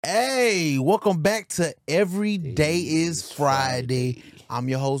Hey, welcome back to Every Day is Friday. I'm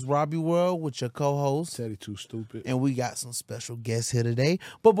your host, Robbie World, with your co-host. Teddy Too Stupid. And we got some special guests here today.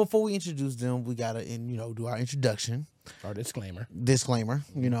 But before we introduce them, we got to, do our introduction. Our disclaimer. These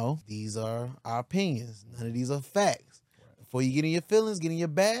are our opinions. None of these are facts. Before you get in your feelings, get in your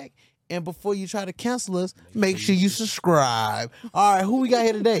bag. And before you try to cancel us, make sure you subscribe. All right, who we got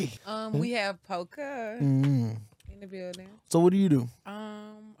here today? We have Pocca in the building. So what do you do?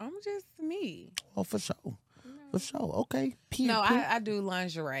 I'm just me. Oh, for sure. For sure. Okay. I do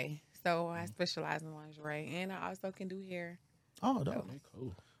lingerie. So I specialize in lingerie. And I also can do hair. Oh, no. Okay,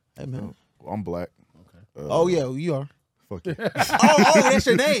 cool. Hey, man. I'm black. Okay. Yeah, you are. Fuck you. oh, that's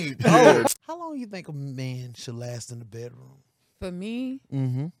your name. Oh. How long you think a man should last in the bedroom? For me,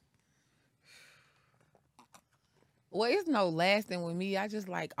 well, it's no lasting with me. I just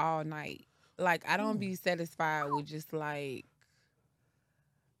like all night. Like, I don't be satisfied with just like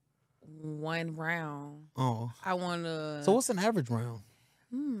one round. Oh. I want to. So what's an average round?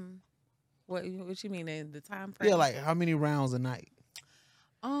 What you mean in the time frame? Yeah, like how many rounds a night?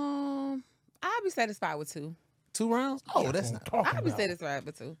 I'll be satisfied with 2. 2 rounds? Oh, that's not. I'll be satisfied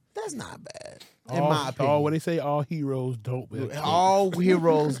with 2. That's not bad. In my opinion. Oh, what they say, all heroes don't wear cape. All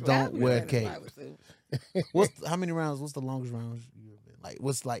heroes don't wear cape. Satisfied with 2. How many rounds? What's the longest rounds you've been?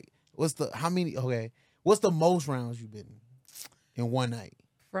 What's the most rounds you've been in one night?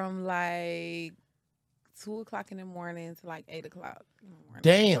 From like 2:00 in the morning to like 8:00 in the morning.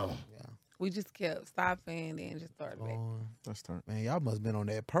 Damn. We just kept stopping and just started back. That's turn. Man, y'all must have been on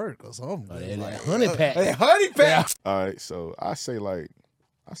that perk or something. That honey pack. That honey pack. All right, so I say like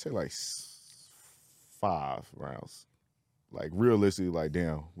 5 rounds. Like realistically, like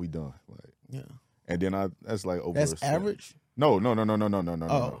damn, we done. Like Yeah. and then that's like over. That's a set. average? No.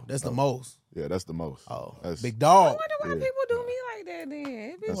 Oh, that's the most. Yeah, that's the most. Oh, That's, big I dog. wonder why people do me like that then.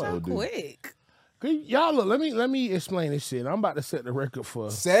 It be That's so OD. quick. Y'all look, let me explain this shit. I'm about to set the record for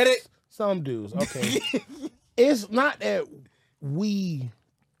Said it. some dudes. Okay. It's not that we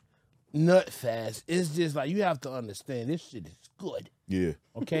nut fast. It's just like you have to understand this shit is good. yeah.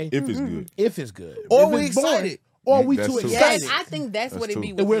 Okay? If it's good. If it's good. Or If we it's boring, excited. Or we That's too true. excited. Yes, I think that's what it true.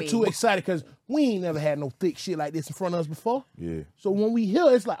 be with And we're me. too excited because we ain't never had no thick shit like this in front of us before. Yeah. So when we hear,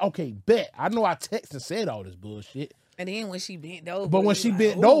 it's like, okay, bet. I know I text and said all this bullshit. And then when she bent over. But when it's she like,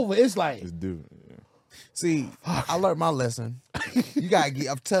 bent ooh. over, it's like, It's different. Yeah. See, I learned my lesson. You gotta get.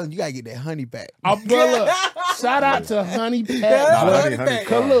 I'm telling you, you gotta get that honey pack. look, shout out to Honey Pack. Yeah, bro. honey pack.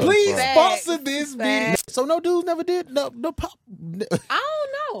 Cause look, Please Facts. sponsor this Facts. bitch. So no dudes never did no pop. I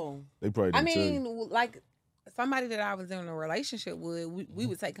don't know. They probably I didn't tell mean, you. like somebody that I was in a relationship with, we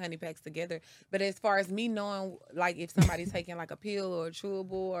would take honey packs together. But as far as me knowing, like if somebody's taking like a pill or a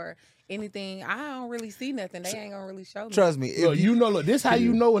chewable or anything, I don't really see nothing. They ain't gonna really show me. Trust me. look, look, this how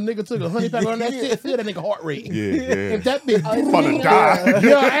you know a nigga took a honey pack on that shit. Feel that nigga heart rate. Yeah, yeah. If that bitch Finna die.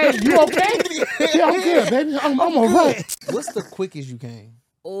 yeah, hey, you okay? Yeah, I'm good, baby. I'm alright. What's the quickest you came?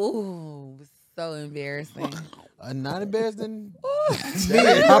 Ooh, so embarrassing. Not embarrassing.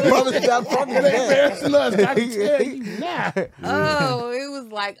 I promise. Embarrassing us, I can tell you now. Oh, it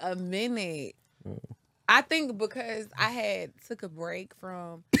was like a minute. I think because I had took a break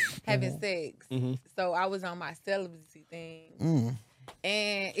from having sex. So I was on my celibacy thing.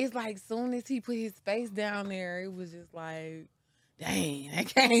 And it's like soon as he put his face down there, it was just like, dang, that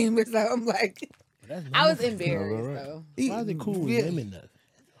came. So I'm like, I was embarrassed though. Why is it cool with women though?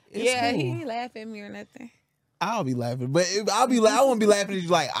 Yeah, cool. he didn't laugh at me or nothing. I'll be laughing, but I won't be laughing at you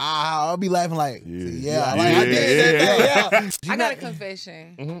like I'll be laughing like Yeah. like I did that thing, yeah. I got a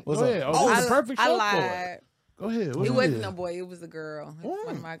confession. What's Go up? ahead. Oh, this is the perfect I show for it. lied. Go ahead. What It you wasn't did? no boy. It was a girl.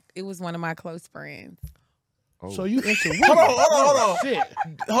 It was one of my close friends. So you into women? Hold on. Shit.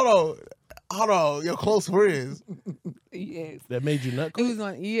 Hold on. Your close friends. Yes. That made you nut It quick? was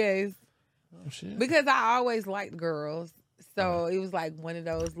one. Yes. Oh, shit. Because I always liked girls. So it was like one of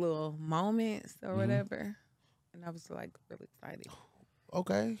those little moments or whatever. And I was like really excited.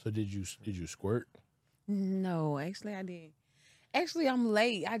 Okay. So did you squirt? No, actually I didn't. Actually, I'm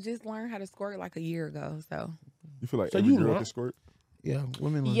late. I just learned how to squirt like a year ago. So You feel like So every you girl want- can squirt? Yeah,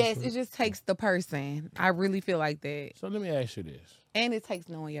 women. learn yes, to it just takes the person. I really feel like that. So let me ask you this. And it takes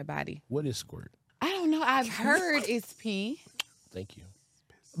knowing your body. What is squirt? I don't know. I've heard it's pee. Thank you.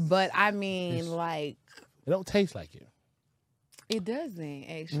 But I mean, like, It don't taste like it. it doesn't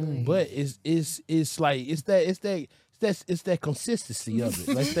actually. But it's like it's that consistency of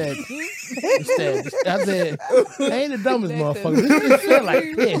it. Like that. I said, I ain't the dumbest motherfucker. This just feel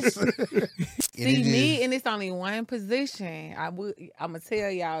like this. See me, and it's only one position. I'm gonna tell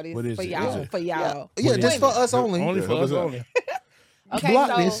y'all this What is for it? y'all. Is it? For y'all. Yeah, What just is for it? us only. Only for us what's up? only. Okay, Block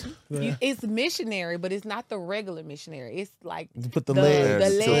so this. it's missionary, but it's not the regular missionary. It's like You put the the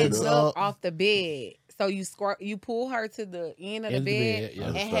legs, legs tilted up off the bed. So you pull her to the end of the bed yeah.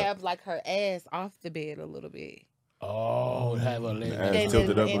 and have like her ass off the bed a little bit. Oh, have a leg. Ass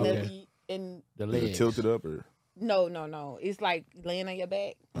tilted up a little. the, and The Is legs. it tilted up or? no. It's like laying on your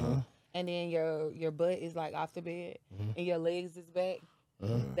back, and then your butt is like off the bed, and your legs is back.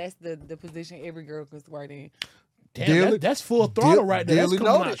 That's the position every girl can squirt in. Damn, that's full throttle right there. That's Daily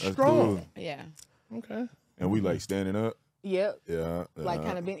coming out notice. That's strong. cool. Yeah. Okay. And we like standing up. Yep. Yeah. Like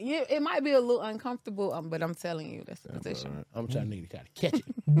kind of been. Yeah, it might be a little uncomfortable, but I'm telling you, that's the position. Right. I'm trying to kind of catch it.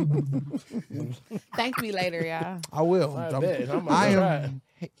 Thank me later, y'all. I will. I I'm, bet. I'm I gonna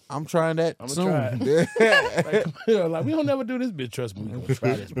am. I'm trying that I'm soon. gonna try it. Like we don't never do this, bitch. Trust me, we gonna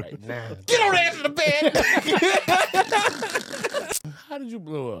try this right now. Get on the edge of the bed. How did you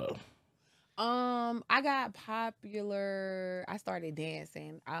blow up? I got popular. I started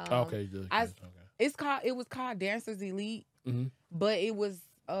dancing. Okay, good. It was called Dancers Elite, Mhm. but it was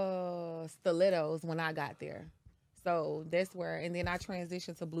stilettos when I got there. So that's where, and then I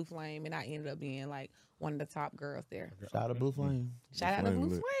transitioned to Blue Flame, and I ended up being like one of the top girls there. Shout out to Blue Flame. Shout out to Blue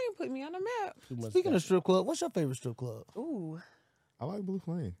lit. Flame, put me on the map. Speaking of strip club, what's your favorite strip club? Ooh, I like Blue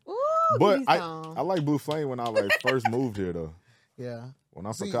Flame. ooh, But give me I some. like Blue Flame when I like first moved here though. Yeah. When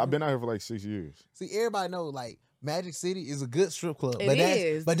I See- I've been out here for like 6 years. See, everybody know like Magic City is a good strip club, It but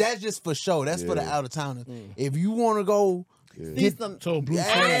is. that's just for show. That's for the Yeah. out of towners. If you want to go Yeah. See some, So Blue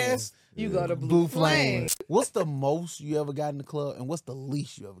Flame. ass, you go to Blue Flame. What's the most you ever got in the club, and what's the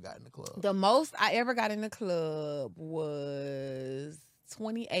least you ever got in the club? The most I ever got in the club was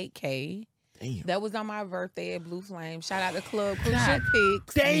 $28K. Damn. That was on my birthday at Blue Flame. Shout out to Club Crucial God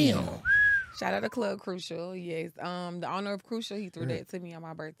Pics. Damn. Shout out to Club Crucial. Yes. The owner of Crucial, he threw that to me on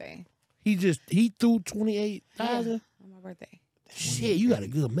my birthday. He threw 28,000. On my birthday. Shit, you got a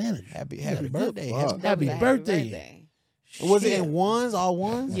good manager. Happy You got a good- birthday. fuck. Happy That was a birthday. Was it Shit. in ones, all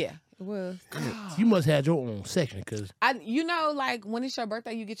ones? Yeah, it was. You must have your own section, because Like when it's your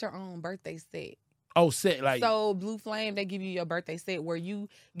birthday, you get your own birthday set. set like So Blue Flame, they give you your birthday set where you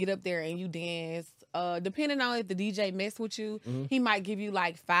get up there and you dance. Depending on if the DJ mess with you, he might give you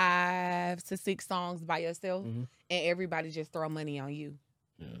like 5 to 6 songs by yourself, and everybody just throw money on you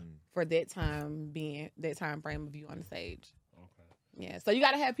for that time frame of you on the stage. Okay. Yeah, so you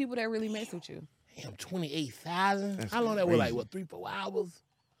got to have people that really mess with you. damn 28,000. That's How long that was? Like crazy. what, 3-4 hours?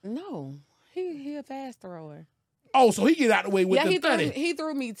 No, he a fast thrower. Oh, so he get out the way with Yeah, the he 30.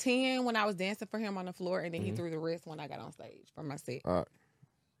 threw me 10 when I was dancing for him on the floor, and then he threw the rest when I got on stage for my set.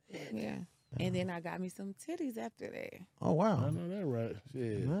 Yeah. And then I got me some titties after that. Oh I wow, know that right.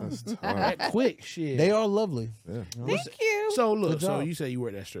 Shit. That's tough. That quick shit. they are lovely. Yeah. Thank you. So look, Good so job. you say you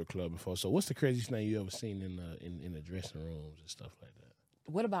worked at strip club before. So what's the craziest thing you ever seen in the dressing rooms and stuff like that?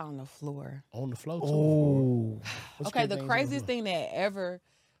 What about on the floor? On the floor too? Oh, What's Okay, crazy the things on craziest floor? thing that ever,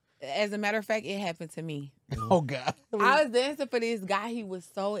 as a matter of fact, it happened to me. oh God. I was dancing for this guy. He was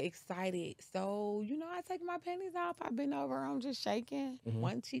so excited. So, I take my panties off. I bend over. I'm just shaking.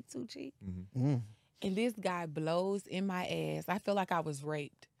 One cheek, two cheek. Mm. And this guy blows in my ass. I feel like I was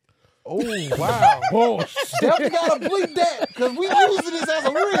raped. Oh wow. Oh, Definitely gotta bleep that because we using this as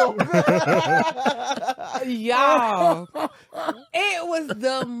a real. Y'all, it was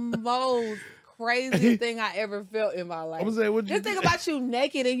the most craziest thing I ever felt in my life. I'm saying, what you Just think about you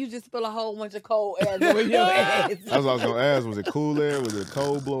naked and you just feel a whole bunch of cold air going your ass. That's what I was gonna ask. Was it cool air? Was it a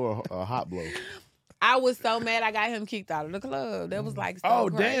cold blow or a hot blow? I was so mad I got him kicked out of the club. That was like so Oh,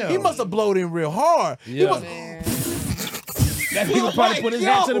 crazy. damn. He must have blowed in real hard. He Yeah. must- Man. that he would probably put his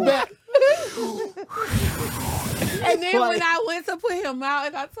hat to the back. And then when I went to put him out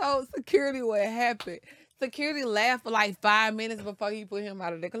and I told security what happened, security laughed for like 5 minutes before he put him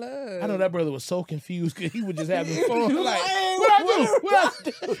out of the club. I know that brother was so confused because he was just having fun. Like, Hey, what I do? What I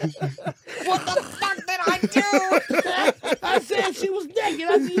do? What the fuck did I do? I said she was naked.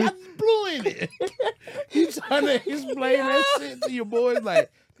 I just blew in it. You trying to explain that shit to your boys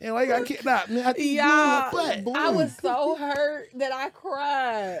like, damn, why you got kicked out? Man, I think you blew in her Y'all, butt. I was so hurt that I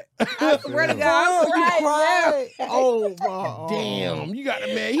cried. I swear to God, Oh, I you cried. cried. Oh my. Damn, you got the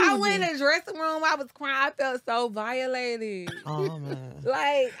man. He I was went just- in the dressing room. I was crying. I felt so violated. Oh man.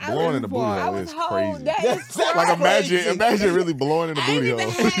 Like Blowing in the booty I hole was is whole crazy. that is Like crazy. imagine really blowing in the I ain't booty even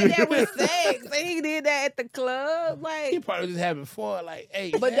hole. had that with sex, and he did that at the club. he Like, probably just having fun. Like,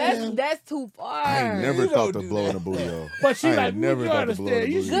 hey, but man. that's too far. I ain't never You thought don't to do blow that. in the booty hole. But she I like, ain't never you thought to blow in understand. the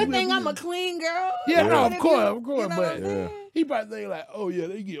You booty should- hole. Good thing I'm a clean girl. Yeah, You no, know of what I course, mean? of course, You know but what I'm saying? he probably think like, oh yeah,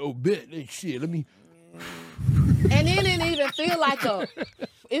 they get obit. They shit. Let me. And it didn't even feel like a.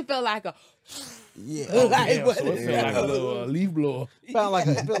 It felt like a. Yeah. Oh, Like, damn, what- so it felt like a little leaf blower. it felt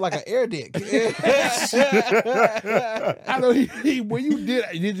like an air dick. I know when you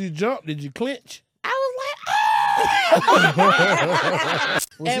did you jump? Did you clinch? I was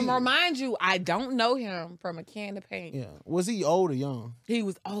like, and remind you, I don't know him from a can of paint. Yeah. Was he old or young? He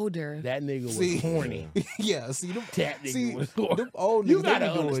was older. That nigga was See? horny. Yeah. See them. That nigga See, was horny. them old niggas. You they gotta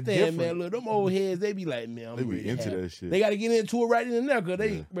be doing understand, different. man. Look, them old heads, they be like, man, I'm They be ready to into have- that shit. They gotta get into it right in there, cause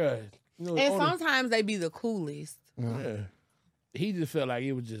they, bruh. You know, And older- sometimes they be the coolest. yeah. He just felt like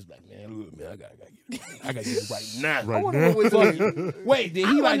it was just like, man, look, man, I gotta get it. I gotta get it right now. Right wonder what was Fuck it. Wait, did I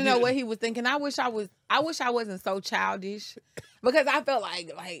he want like to know did- what he was thinking. I wish I wasn't so childish, because I felt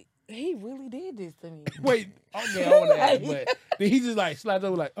like he really did this to me. Wait, okay, I want to ask, but did he just like slide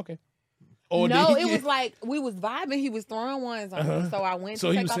over like, okay? Or No, did he it was just- like we was vibing. He was throwing ones on me, so I went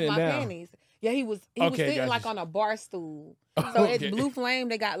So to he take was off my sitting down. panties. Yeah, he was Okay, sitting gotcha. like on a bar stool. So Okay. at Blue Flame,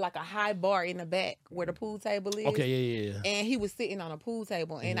 they got like a high bar in the back where the pool table is. Okay, yeah. And he was sitting on a pool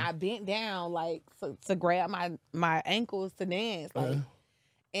table, and Mm-hmm. I bent down like to grab my ankles to dance, like,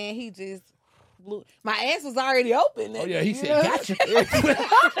 and he just blew. My ass was already open. Oh yeah, he you said, know? gotcha.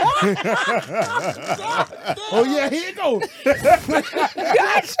 Oh yeah, here it go.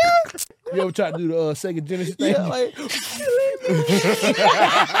 Gotcha. You ever try to do the Sega Genesis thing? Yeah, like,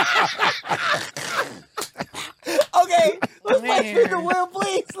 okay, let's play Man. spin the wheel,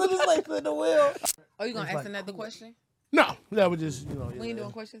 please. Let's just play spin the wheel. Oh, you gonna It's ask like, another question? No, that was just We ain't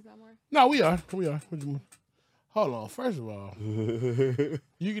doing questions no more. No, we are. What you mean? Hold on. First of all, you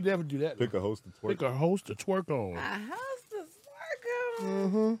can never do that. Pick a host and twerk. Pick a host to twerk on. I house the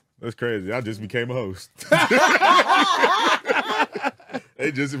circle. That's crazy. I just became a host.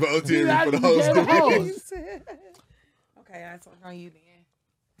 They just volunteered me for the host. Okay, I talk on you then.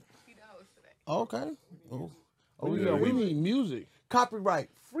 Be the host today. Okay. Oh, We need music. copyright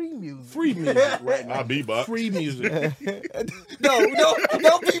free music. Free music right now. Not bebop. Free music. No,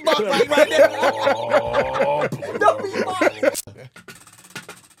 don't beatbox like right there. Don't beatbox.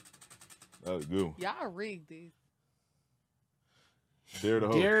 That was a good one. Y'all rigged this. Dare the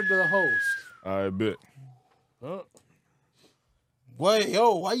host. Dare the host. I bet. Huh? Wait,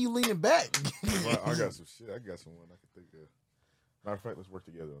 yo, why you leaning back? Well, I got some shit. I got some one I can think of. Matter of fact, let's work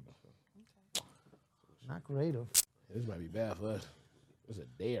together on this one. Not creative. This might be bad for us. It's a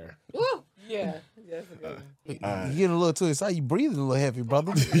dare. Woo! Yeah, that's a good one. You getting a little too excited. You breathing a little heavy,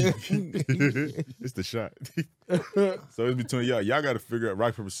 brother. It's the shot. So it's between y'all. Y'all got to figure out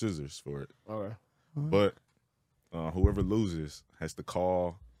rock, paper, scissors for it. All right. But whoever loses has to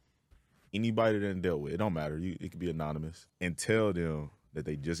call anybody that dealt with. It don't matter. It could be anonymous, and tell them that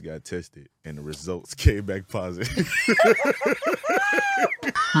they just got tested and the results came back positive.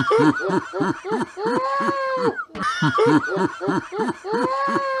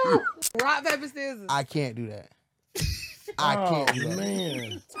 Rock, paper, scissors. I can't do that. I can't do that.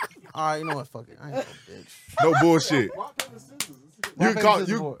 Man. All right, you know what? Fuck it. I ain't no bitch. No bullshit. Rock, can paper, call- scissors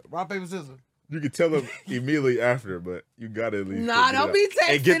you- for it. Rock, paper, scissors. You can tell them immediately after, but you gotta at least Nah, figure it don't out. be And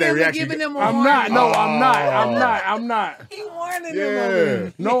texting get that them and reaction. giving them a I'm warning. not. No, I'm not. I'm not. He warning Yeah.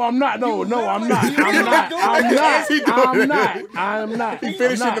 them. No, I'm not. No, I'm not. I'm not. I'm not. He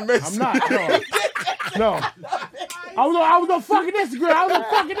finishing I'm the not. message. I'm not. No. I was on fucking Instagram.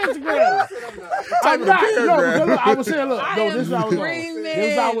 I'm not. No, because look, I was saying, look, no, this is what I was on.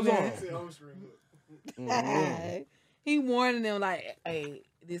 This is what I was on. He warning them like, hey,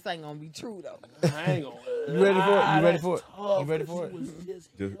 this ain't gonna be true though. I ain't gonna. You ready for it? You ready for it? Tough. You ready for it?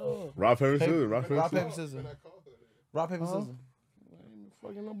 Just rock, paper, scissors. Rock, paper, Rock, scissors. paper, scissors. Rock, paper, scissors.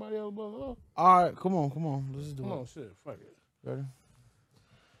 Fucking nobody else but her. All right, come on. Let's just do Come it. on, shit, fuck it. Ready?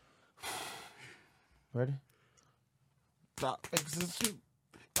 Ready? Rock, paper, scissors, shoot.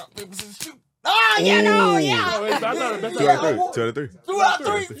 Rock, paper, scissors, shoot. Ah, yeah, no, yeah. Oh, I thought that's 2 out of 3. 2 out of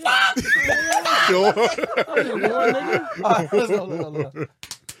 3. 2 out of 3. Fuck. Sure. All right, let's go.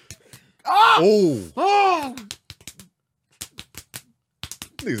 Oh, Oh.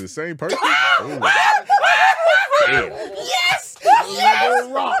 these the same person. Oh. Yes! Yes!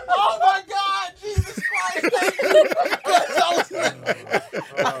 Oh my God! Jesus Christ!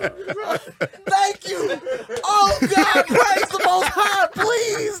 Thank you! Oh God! Praise the Most High,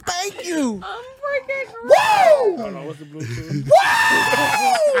 please! Thank you! I'm freaking Woo! Hold on, what's the Bluetooth?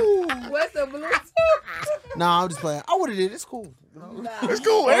 Woo! What's the Bluetooth? Nah, I'm just playing. I would have did. It's cool. It's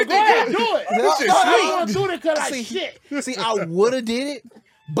cool. Go ahead, do it. No, shit no, I no. ain't gonna do it because I See, shit. See, I would have did it,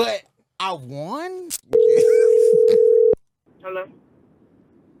 but I won. Hello?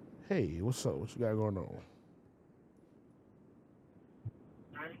 Hey, what's up? What you got going on?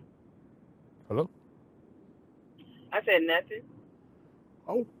 Hello? I said nothing.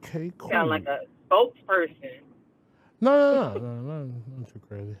 Okay, cool. Sound like a spokesperson. No, not too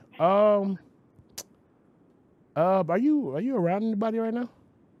crazy. Are you around anybody right now?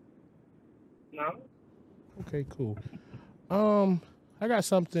 No. Okay, cool. I got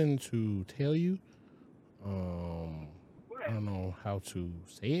something to tell you. What? I don't know how to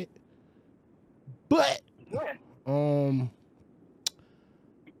say it, but What?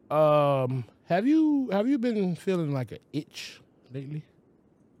 have you been feeling like an itch lately?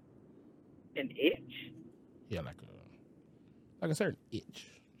 An itch? Yeah, like a certain itch,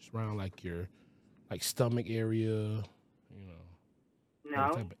 just around like your stomach area, you know, that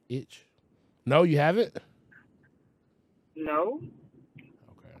No. type of itch. No, you haven't. No.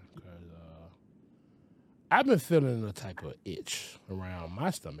 Okay, because I've been feeling a type of itch around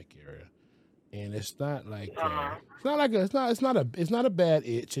my stomach area, and it's not like it's not a bad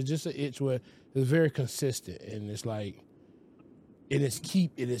itch. It's just an itch where it's very consistent, and it's like it is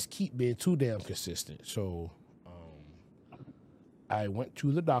keep being too damn consistent. So I went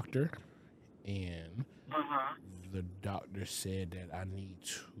to the doctor, and the doctor said that I need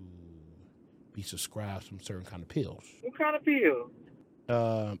to be subscribed some certain kind of pills. What kind of pill?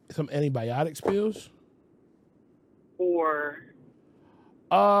 Some antibiotics pills. Or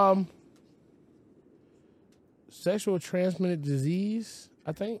Sexual transmitted disease,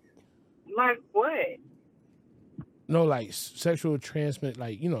 I think. like what? No, like sexual transmit,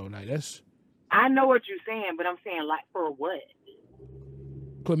 like like that's I know what you're saying, but I'm saying like for what?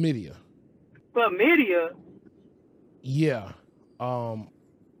 chlamydia. Chlamydia? Yeah.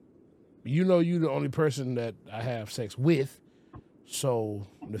 You're the only person that I have sex with, so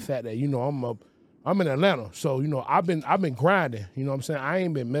the fact that I'm in Atlanta, so I've been grinding. You know what I'm saying? I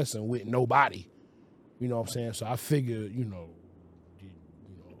ain't been messing with nobody. You know what I'm saying? So I figured,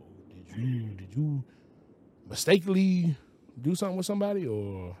 did you mistakenly do something with somebody,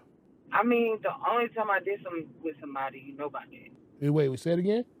 or? I mean, the only time I did something with somebody, you know about that. Wait, say it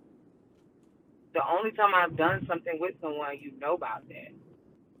again? The only time I've done something with someone, you know about that.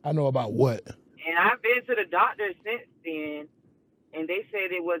 I know about what? And I've been to the doctor since then, and they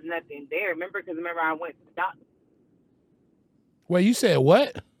said it was nothing there. Remember I went to the doctor. Wait, you said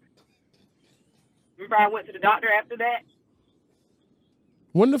what? Remember I went to the doctor after that?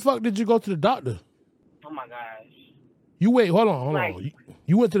 When the fuck did you go to the doctor? Oh, my gosh. Hold on.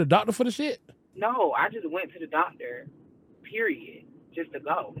 You went to the doctor for the shit? No, I just went to the doctor, period, just to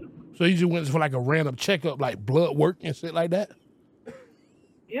go. So you just went for like a random checkup, like blood work and shit like that?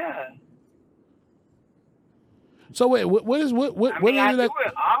 Yeah. So wait, what is I it do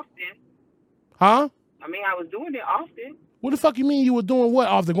it often. Huh? I mean, I was doing it often. What the fuck you mean you were doing what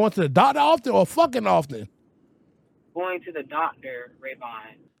often? Going to the doctor often or fucking often? Going to the doctor,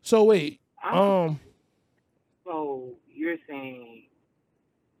 Rayvon. So wait, So you're saying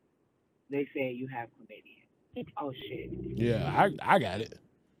they say you have chlamydia? Oh shit. Yeah, I got it.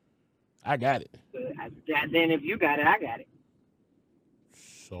 I got it. Then if you got it, I got it.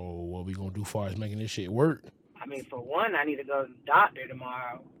 So what we gonna do far as making this shit work? I mean, for one, I need to go to the doctor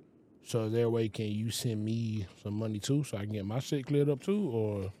tomorrow. So is there a way can you send me some money too so I can get my shit cleared up too,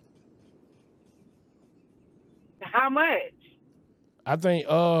 or? How much? I think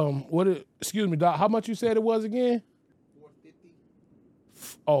excuse me, Doc, how much you said it was again?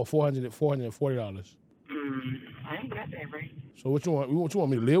 $450. Oh, $440. I ain't got that, right? So what you want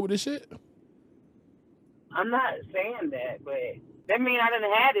me to live with this shit? I'm not saying that, but that mean I done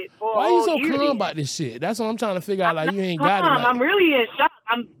had it for Why a you whole so year calm then. about this shit? That's what I'm trying to figure out. Like you ain't Calm. got it. Like, I'm really in shock.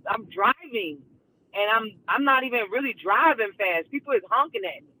 I'm driving, and I'm not even really driving fast. People is honking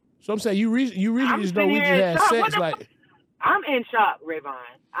at me. so I'm saying you really just know sitting we just here in had shock. sex. What the Like, I'm in shock, Rayvon.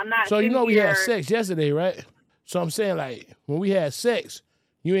 I'm not. so sitting we here, had sex yesterday, right? So I'm saying like when we had sex,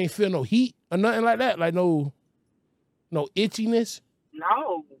 you ain't feel no heat or nothing like that. Like no itchiness.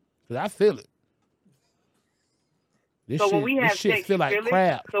 No. Cause I feel it. So when we have shit sex, feel you like feel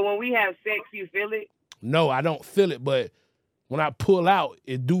crap. it? So when we have sex, you feel it? No, I don't feel it, but when I pull out,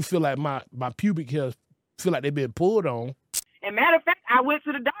 it do feel like my pubic hairs feel like they been pulled on. And matter of fact, I went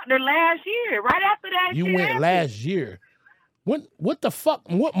to the doctor last year, right after that. You shit went happened. last year. What the fuck?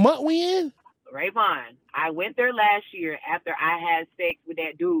 What month we in? Rayvon, I went there last year after I had sex with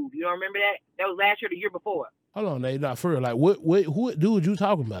that dude. You don't remember that? That was last year, the year before. Hold on, they not for real. Like what dude you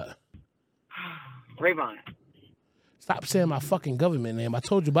talking about? Rayvon. Stop saying my fucking government name. I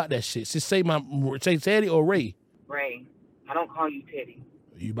told you about that shit. Just say Teddy or Ray. Ray. I don't call you Teddy.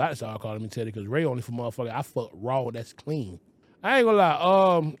 You about to start calling me Teddy because Ray only for motherfucker I fuck raw. That's clean. I ain't gonna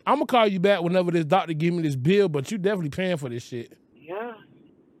lie. I'm gonna call you back whenever this doctor give me this bill, but you definitely paying for this shit. Yeah.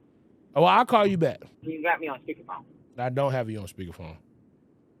 Oh, I'll call you back. You got me on speakerphone. I don't have you on speakerphone.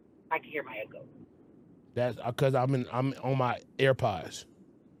 I can hear my echo. That's because I'm on my AirPods.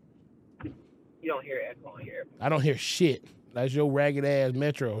 You don't hear echo on your AirPods. I don't hear shit. That's your ragged ass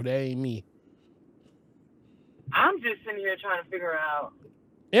Metro. That ain't me. I'm just sitting here trying to figure out.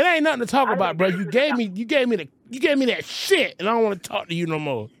 It ain't nothing to talk about, bro. You gave me that shit, and I don't want to talk to you no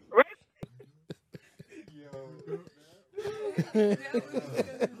more. It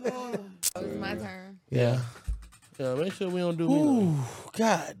was my turn. Yeah. Yeah, make sure we don't do me. Ooh,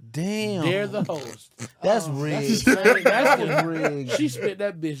 god damn. They're the host. That's rigged. That's rigged. She spit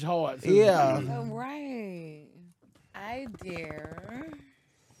that bitch hard. Too. Yeah. All right. I dare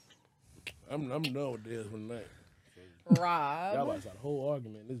I'm done with this one night. Y'all Rob about to start a whole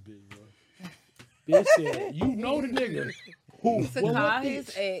argument in this bitch, bro. Bitch said, you know the nigga. Who? to call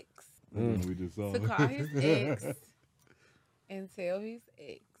his ex. We just saw To call his ex and tell his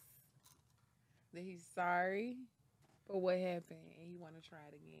ex that he's sorry for what happened and he want to try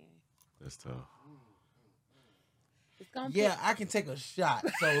it again. That's tough. It's gonna Yeah, I can take a shot.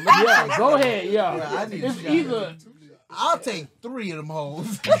 So let me Yeah, go ahead, yeah. Yeah, I need a It's shot. either I'll take 3 of them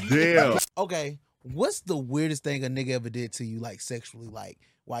hoes. Damn. Okay, what's the weirdest thing a nigga ever did to you, like sexually, like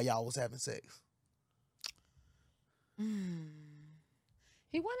while y'all was having sex?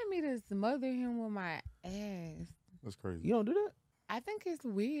 He wanted me to smother him with my ass. That's crazy. You don't do that? I think it's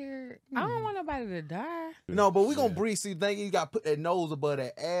weird. I don't want nobody to die. No, but we gonna breathe. See, think you got to put that nose above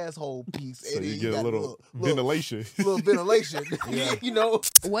that asshole piece, So and you then get a got little ventilation. little ventilation. You know,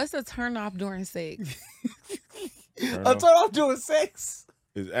 What's a turn off during sex? I thought I was doing sex.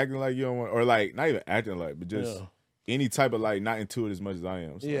 Is acting like you don't want, or like not even acting like, but just Yeah. any type of like not into it as much as I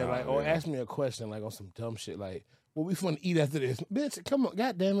am. So, yeah, like or ask me a question like on some dumb shit like, "What we finna eat after this?" Bitch, come on,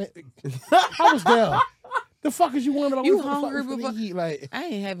 goddamn it! I was there. The fuck is you wondering about? You what the fuck hungry we finna before- eat? Like, I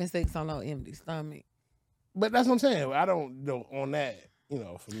ain't having sex on no empty stomach. but that's what I'm saying. I don't know on that. You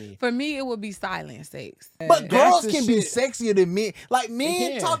know, for me. For me, it would be silent sex. But That's girls the can be shit. sexier than men. Like men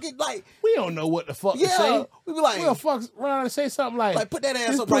can. talking like, We don't know what the fuck to yeah, say. we be like, We'll fuck around and say something like put that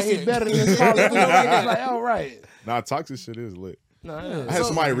ass this up right pussy here. better than Scarlett. It's like, all right. Nah, toxic shit is lit. No, I had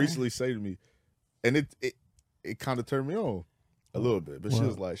somebody recently say to me, and it kind of turned me on a little bit. But she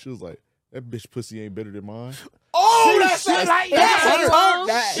was like, that bitch pussy ain't better than mine. Oh, that's shit like that's that. a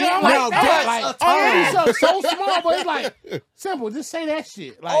turn. Shit Now like that. that's Like, a turn. oh, so small, but it's like simple. Just say that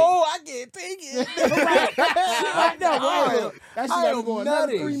shit. Like, Oh, I get taken. right. Like, no, bro, that shit I gotta am go another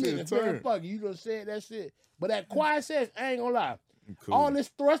nutty. 3 Shit, minutes. turn. Man, fuck you done said that shit. But that quiet sex, I ain't gonna lie. Cool. All this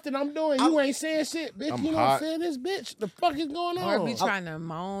thrusting I'm doing, you ain't saying shit, bitch. I'm You know hot. what I'm saying? This bitch, the fuck is going Or on? be trying to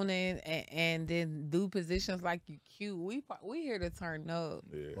moan and then do positions like you cute. We here to turn up.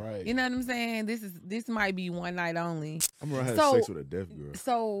 Yeah. Right. You know what I'm saying? This might be one night only. I remember I had So- sex with a deaf girl.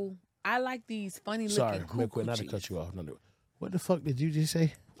 So I like these funny Sorry, looking real quick, not to coochies. cut you off. What the fuck did you just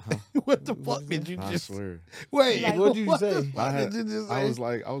say? What the fuck did you I just swear. Wait, Like, what did you say? Did you just I was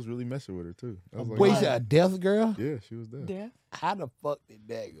like, I was really messing with her too. I was like, Wait, you said a deaf girl? yeah, she was deaf. Yeah. How the fuck did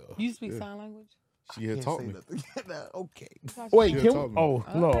that go? You speak sign language? She had taught me. Okay. Wait, She can taught me. oh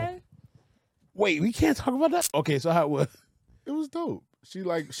no. Okay. Wait, we can't talk about that? Okay, so how it was? It was dope.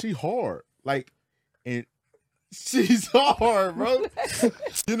 She hard. Like, and she's hard, bro.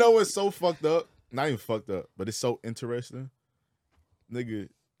 You know what's so fucked up? Not even fucked up, but it's so interesting. Nigga,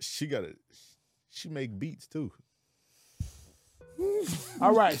 she make beats too.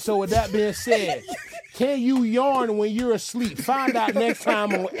 All right, so with that being said, can you yarn when you're asleep? Find out next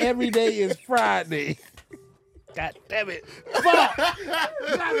time on Every Day is Friday. God damn it. Fuck. Not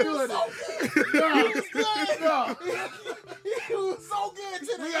doing it. No. He was so good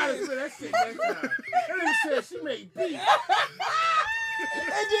to the We gotta end. say that shit next time. That nigga said she made beats.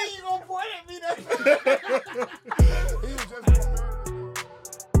 And then you gonna point at me that